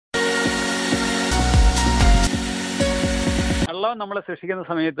അള്ളാഹു നമ്മളെ സൃഷ്ടിക്കുന്ന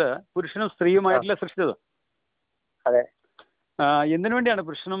സമയത്ത് പുരുഷനും സ്ത്രീയുമായിട്ടല്ല സൃഷ്ടിച്ചത്. അതെ. എന്തിനു വേണ്ടിയാണ്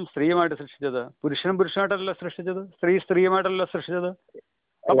പുരുഷനും സ്ത്രീയുമായിട്ട് സൃഷ്ടിച്ചത്? പുരുഷനും പുരുഷനായിട്ടല്ല സൃഷ്ടിച്ചത്, സ്ത്രീ സ്ത്രീയുമായിട്ടല്ല സൃഷ്ടിച്ചത്.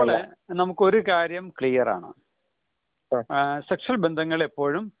 അപ്പോൾ നമുക്കൊരു കാര്യം ക്ലിയർ ആണ്, സെക്ഷൽ ബന്ധങ്ങൾ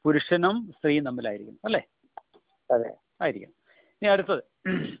എപ്പോഴും പുരുഷനും സ്ത്രീയും തമ്മിലായിരിക്കും, അല്ലേ? ആയിരിക്കും. ഇനി അടുത്തത്,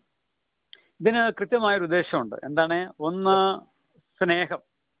 ഇതിന് കൃത്യമായൊരു ഉദ്ദേശമുണ്ട്. എന്താണ്? ഒന്ന്, സ്നേഹം,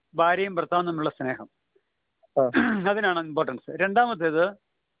 ഭാര്യയും ഭർത്താവും തമ്മിലുള്ള സ്നേഹം, അതിനാണ് ഇമ്പോർട്ടൻസ്. രണ്ടാമത്തേത്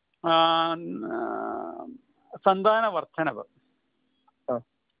സന്താന വർധനവ്.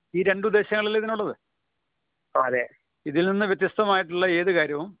 ഈ രണ്ട് ഉദ്ദേശങ്ങളല്ലേ ഇതിനുള്ളത്. ഇതിൽ നിന്ന് വ്യത്യസ്തമായിട്ടുള്ള ഏത്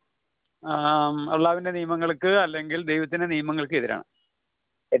കാര്യവും അള്ളാഹുവിന്റെ നിയമങ്ങൾക്ക് അല്ലെങ്കിൽ ദൈവത്തിന്റെ നിയമങ്ങൾക്ക് എതിരാണ്.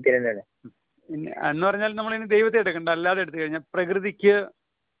 എന്ന് പറഞ്ഞാൽ നമ്മൾ ഇനി ദൈവത്തെ എടുക്കണ്ട, അല്ലാതെ എടുത്തു കഴിഞ്ഞാൽ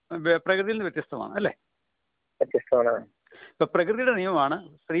പ്രകൃതിയിൽ നിന്ന് വ്യത്യസ്തമാണ്, അല്ലേ? ഇപ്പൊ പ്രകൃതിയുടെ നിയമമാണ്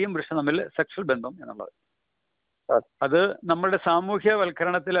സ്ത്രീയും പുരുഷനും തമ്മിൽ സെക്ഷൽ ബന്ധം എന്നുള്ളത്. അത് നമ്മുടെ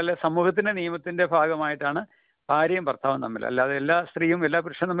സാമൂഹ്യവൽക്കരണത്തിൽ അല്ലെ സമൂഹത്തിന്റെ നിയമത്തിന്റെ ഭാഗമായിട്ടാണ് ഭാര്യയും ഭർത്താവും തമ്മിൽ, അല്ലാതെ എല്ലാ സ്ത്രീയും എല്ലാ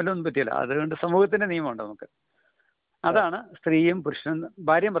പുരുഷനും തമ്മിലൊന്നും പറ്റിയില്ല. അതുകൊണ്ട് സമൂഹത്തിന്റെ നിയമമുണ്ട് നമുക്ക്. അതാണ് സ്ത്രീയും പുരുഷനും,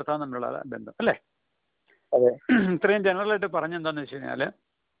 ഭാര്യയും ഭർത്താവും തമ്മിലുള്ള ബന്ധം, അല്ലേ? ഇത്രയും ജനറലായിട്ട് പറഞ്ഞെന്താന്ന് വെച്ച് കഴിഞ്ഞാല്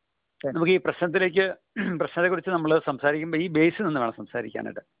നമുക്ക് ഈ പ്രശ്നത്തെക്കുറിച്ച് നമ്മൾ സംസാരിക്കുമ്പോൾ ഈ ബേസിൽ നിന്ന് വേണം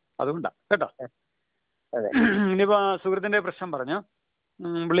സംസാരിക്കാനായിട്ട്. അതുകൊണ്ടാണ് കേട്ടോ. ഇനിയിപ്പോ സുഹൃത്തിന്റെ പ്രശ്നം പറഞ്ഞു,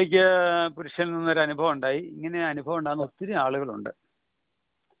 പുള്ളിക്ക് പുരുഷനിൽ നിന്നൊരു അനുഭവം ഉണ്ടായി. ഇങ്ങനെ അനുഭവം ഉണ്ടാകുന്ന ഒത്തിരി ആളുകളുണ്ട്.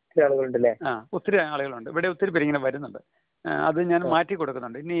 ഒത്തിരി ആളുകളുണ്ട് ഇവിടെ, ഒത്തിരി പേര് ഇങ്ങനെ വരുന്നുണ്ട്. അത് ഞാൻ മാറ്റി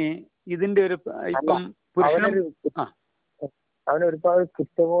കൊടുക്കുന്നുണ്ട്. ഇനി ഇതിന്റെ ഒരു ഇപ്പം പുരുഷനും ഒരുപാട്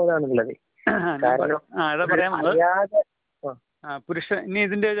കുറ്റബോധമാണുള്ളത്. അതാ പറയാനുള്ളത്. പുരുഷൻ, ഇനി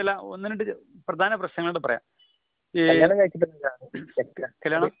ഇതിന്റെ ചില ഒന്ന് രണ്ട് പ്രധാന പ്രശ്നങ്ങളോട് പറയാം. ഈ കല്യാണം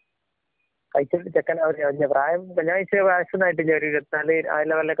കഴിച്ചിട്ട് ചെക്കൻ പ്രായം കല്യാണം കഴിച്ച വയസ്സൊന്നായിട്ടില്ല, ഒരു 24 ആ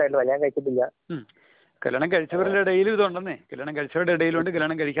ലെവലിലൊക്കെ ആയിട്ടുള്ള കല്യാണം കഴിച്ചിട്ടില്ല. കല്യാണം കഴിച്ചവരുടെ ഇടയിലും ഇതുണ്ടെന്നേ. കല്യാണം കഴിച്ചവരുടെ ഇടയിലുണ്ട്,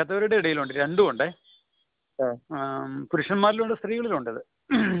 കല്യാണം കഴിക്കാത്തവരുടെ ഇടയിലുണ്ട്, രണ്ടും ഉണ്ട്. പുരുഷന്മാരിലുണ്ട്, സ്ത്രീകളിലുണ്ട്. ഇത്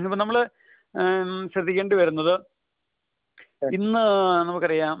ഇപ്പൊ നമ്മള് ശ്രദ്ധിക്കേണ്ടി വരുന്നത്, ഇന്ന്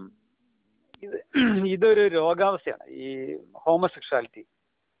നമുക്കറിയാം ഇതൊരു രോഗാവസ്ഥയാണ്, ഈ ഹോമോസെക്ഷുവാലിറ്റി.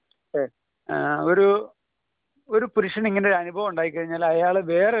 ഒരു പുരുഷൻ ഇങ്ങനെ ഒരു അനുഭവം ഉണ്ടായിക്കഴിഞ്ഞാൽ അയാൾ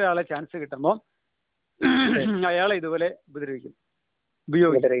വേറൊരാളെ ചാൻസ് കിട്ടുമ്പോൾ അയാളെ ഇതുപോലെ ഉപയോഗിക്കും.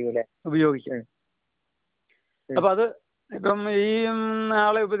 അപ്പൊ അത് ഇപ്പം ഈ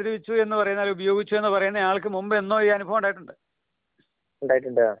ആളെ ഉപദ്രവിച്ചു എന്ന് പറയുന്ന, ഉപയോഗിച്ചു എന്ന് പറയുന്ന ആൾക്ക് മുമ്പ് എന്നോ ഈ അനുഭവം ഉണ്ടായിട്ടുണ്ട്.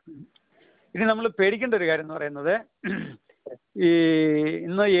 ഇനി നമ്മൾ പേടിക്കേണ്ട ഒരു കാര്യം എന്ന് പറയുന്നത്, ഈ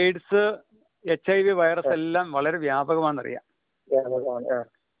ഇന്ന് എയ്ഡ്സ്, HIV വൈറസ് എല്ലാം വളരെ വ്യാപകമാണെന്നറിയാം.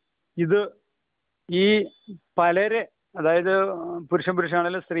 ഇത് ഈ പലരെ, അതായത്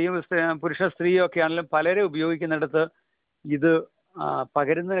പുരുഷനാണെങ്കിലും സ്ത്രീയും ഒക്കെ ആണെങ്കിലും പലരെ ഉപയോഗിക്കുന്നിടത്ത് ഇത്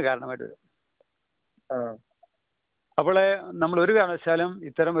പകരുന്നതിന് കാരണമായിട്ട് വരും. അപ്പോൾ നമ്മൾ ഒരു കാരണവശാലും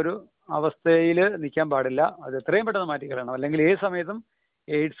ഇത്തരം ഒരു അവസ്ഥയിൽ നിൽക്കാൻ പാടില്ല. അത് എത്രയും പെട്ടെന്ന് മാറ്റിക്കളയണം, അല്ലെങ്കിൽ ഏത് സമയത്തും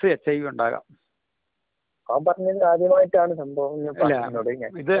എയ്ഡ്സ് HIV ഉണ്ടാകാം. ആദ്യമായിട്ടാണ് സംഭവം.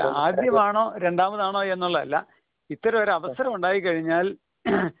 ഇത് ആദ്യമാണോ രണ്ടാമതാണോ എന്നുള്ളതല്ല, ഇത്തരം ഒരു അവസരം ഉണ്ടായി കഴിഞ്ഞാൽ,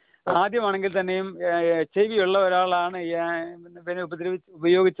 ആദ്യമാണെങ്കിൽ തന്നെയും HIV ഉള്ള ഒരാളാണ് പിന്നെ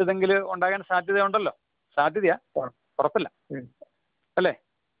ഉപയോഗിച്ചതെങ്കിൽ ഉണ്ടാകാൻ സാധ്യതയുണ്ടല്ലോ. സാധ്യതയാ, ഉറപ്പല്ല, അല്ലേ?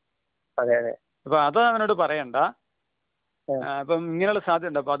 അപ്പൊ അത് അവനോട് പറയണ്ട. അപ്പം ഇങ്ങനെയുള്ള സാധ്യത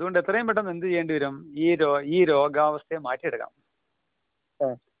ഉണ്ട്. അപ്പൊ അതുകൊണ്ട് എത്രയും പെട്ടെന്ന് എന്ത് ചെയ്യേണ്ടി വരും? ഈ രോഗാവസ്ഥയെ മാറ്റിയെടുക്കാം.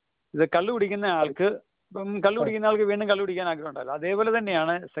 ഇത് കള്ളു കുടിക്കുന്ന ആൾക്ക് വീണ്ടും കള്ളു കുടിക്കാൻ ആഗ്രഹം ഉണ്ടല്ലോ. അതേപോലെ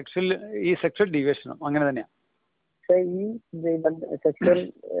തന്നെയാണ് സെക്ഷൽ ഡീവിയേഷനും അങ്ങനെ തന്നെയാണ്. ഈ സെക്ഷൽ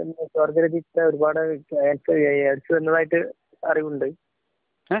ഒരുപാട് എന്നതായിട്ട് അറിവിലുണ്ടോ?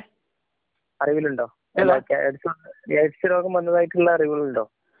 എയ്ഡ്സ് രോഗം വന്നതായിട്ടുള്ള അറിവുകളുണ്ടോ?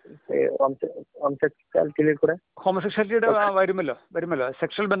 ഹോമോസെക്ഷാലിറ്റിയുടെ വരുമല്ലോ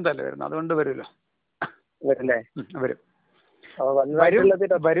സെക്ഷൽ ബന്ധമല്ലേ വരുന്നത്, അതുകൊണ്ട് വരുമല്ലോ.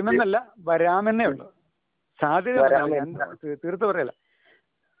 വരുമെന്നല്ല, വരാമെന്നേ ഉള്ളൂ. സാധ്യത തീർത്ത് പറയല.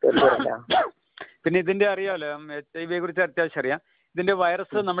 പിന്നെ ഇതിന്റെ അറിയാമല്ലോ, HIV കുറിച്ച് അത്യാവശ്യം അറിയാം. ഇതിന്റെ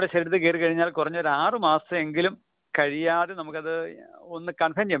വൈറസ് നമ്മുടെ ശരീരത്തിൽ കയറി കഴിഞ്ഞാൽ കുറഞ്ഞൊരു 6 മാസമെങ്കിലും കഴിയാതെ നമുക്കത് ഒന്ന്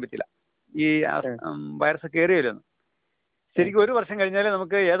കൺഫേം ചെയ്യാൻ പറ്റില്ല, ഈ വൈറസ് കയറിയല്ലോ. ശരിക്കും 1 വർഷം കഴിഞ്ഞാലേ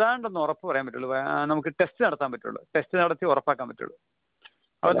നമുക്ക് ഏതാണ്ടൊന്ന് ഉറപ്പ് പറയാൻ പറ്റുള്ളൂ. നമുക്ക് ടെസ്റ്റ് നടത്താൻ പറ്റുള്ളൂ, ടെസ്റ്റ് നടത്തി ഉറപ്പാക്കാൻ പറ്റുള്ളൂ.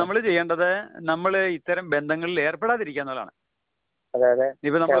 അപ്പോൾ നമ്മൾ ചെയ്യേണ്ടത്, നമ്മൾ ഇത്തരം ബന്ധങ്ങളിൽ ഏർപ്പെടാതിരിക്കുക എന്നുള്ളതാണ്.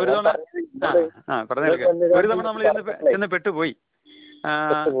 ഇപ്പൊ നമ്മൾ ഒരു തവണ നമ്മൾ ചെന്ന് പെട്ടുപോയി.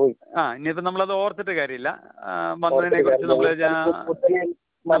 ഇനിയിപ്പോ നമ്മളത് ഓർത്തിട്ട് കാര്യമില്ല. വന്നതിനെ കുറിച്ച്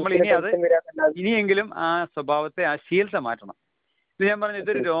നമ്മൾ ഇനിയെങ്കിലും ആ സ്വഭാവത്തെ, ആ ശീലത്തെ മാറ്റണം. ഇത് ഞാൻ പറഞ്ഞു,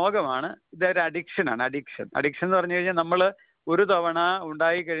 ഇതൊരു രോഗമാണ്, ഇതൊരു അഡിക്ഷനാണ്. അഡിക്ഷൻ എന്ന് പറഞ്ഞു കഴിഞ്ഞാൽ നമ്മൾ ഒരു തവണ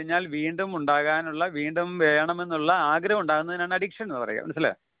ഉണ്ടായി കഴിഞ്ഞാൽ വീണ്ടും ഉണ്ടാകാനുള്ള, വീണ്ടും വേണമെന്നുള്ള ആഗ്രഹം ഉണ്ടാകുന്നതിനാണ് അഡിക്ഷൻ എന്ന് പറയുക.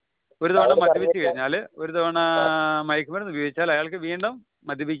 മനസ്സിലായോ? ഒരു തവണ മദ്യപിച്ച് കഴിഞ്ഞാൽ, ഒരു തവണ മയക്കുമരുന്ന് ഉപയോഗിച്ചാൽ അയാൾക്ക് വീണ്ടും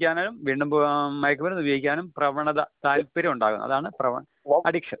മദ്യപിക്കാനും വീണ്ടും മയക്കുമരുന്ന് ഉപയോഗിക്കാനും പ്രവണത, താല്പര്യം ഉണ്ടാകും. അതാണ്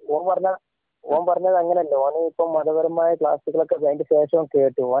അഡിക്ഷൻ. ഓൻ പറഞ്ഞത് അങ്ങനല്ല. ഓന് ഇപ്പം മതപരമായ ക്ലാസ്സുകളൊക്കെ അതിന്റെ ശേഷം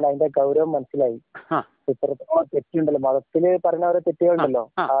കേട്ടു. ഓൻ അതിന്റെ ഗൗരവം മനസ്സിലായി. ഇത്രത്തോളം തെറ്റുണ്ടല്ലോ, മതത്തില് പറഞ്ഞ ഓരോ തെറ്റുകളുണ്ടല്ലോ,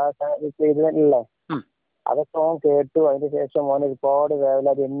 ഇതിലല്ലേ, അതൊക്കെ ഓൻ കേട്ടു. അതിന് ശേഷം ഓൻ ഒരുപാട്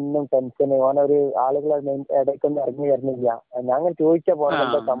വേവലാതി, എന്നും ടെൻഷന്, ഓനൊരു ആളുകളെ ഇടയ്ക്കൊന്നും ഇറങ്ങി വരുന്നില്ല. ഞാൻ അങ്ങനെ ചോദിച്ചാ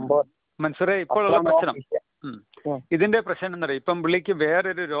പോകണം സംഭവം. മനസ്സിലായി. ഇപ്പോഴുള്ള പ്രശ്നം, ഇതിന്റെ പ്രശ്നം എന്താ പറയുക, ഇപ്പം പുള്ളിക്ക്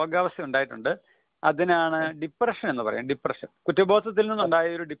വേറൊരു രോഗാവസ്ഥ ഉണ്ടായിട്ടുണ്ട്. അതിനാണ് ഡിപ്രഷൻ എന്ന് പറയും. ഡിപ്രഷൻ, കുറ്റബോധത്തിൽ നിന്നുണ്ടായ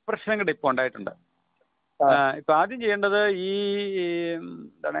ഒരു ഡിപ്രഷൻ കൂടെ ഇപ്പോൾ ഉണ്ടായിട്ടുണ്ട്. ഇപ്പൊ ആദ്യം ചെയ്യേണ്ടത്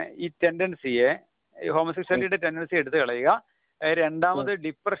ഈ ടെൻഡൻസിയെ, ഈ ഹോമോസെക്ഷ്വാലിറ്റിയുടെ ടെൻഡൻസി എടുത്തു കളയുക. രണ്ടാമത്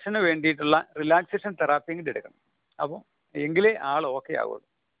ഡിപ്രഷന് വേണ്ടിയിട്ടുള്ള റിലാക്സേഷൻ തെറാപ്പി കൂടി എടുക്കണം. അപ്പോൾ എങ്കിലേ ആൾ ഓക്കെ ആവുള്ളൂ.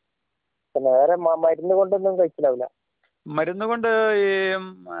 വേറെ മരുന്ന് കൊണ്ടൊന്നും കഴിച്ചില്ലാവില്ല. മരുന്ന് കൊണ്ട്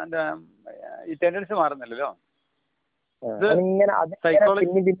ഈ ടെൻഡൻസി മാറുന്നില്ലല്ലോ.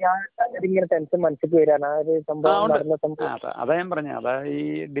 അതാ ഞാൻ പറഞ്ഞ, അതാ ഈ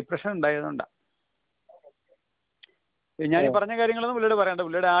ഡിപ്രഷൻ ഉണ്ടായതുകൊണ്ടാ. ഞാൻ ഈ പറഞ്ഞ കാര്യങ്ങളൊന്നും പുള്ളിയോട് പറയേണ്ട.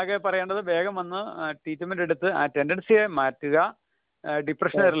 പുള്ളിയുടെ ആകെ പറയേണ്ടത് വേഗം വന്ന് ട്രീറ്റ്മെന്റ് എടുത്ത് ആ ടെൻഡൻസിയെ മാറ്റുക,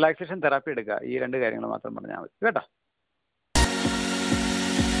 ഡിപ്രഷൻ റിലാക്സേഷൻ തെറാപ്പി എടുക്കുക. ഈ 2 കാര്യങ്ങൾ മാത്രം പറഞ്ഞാൽ മതി കേട്ടോ.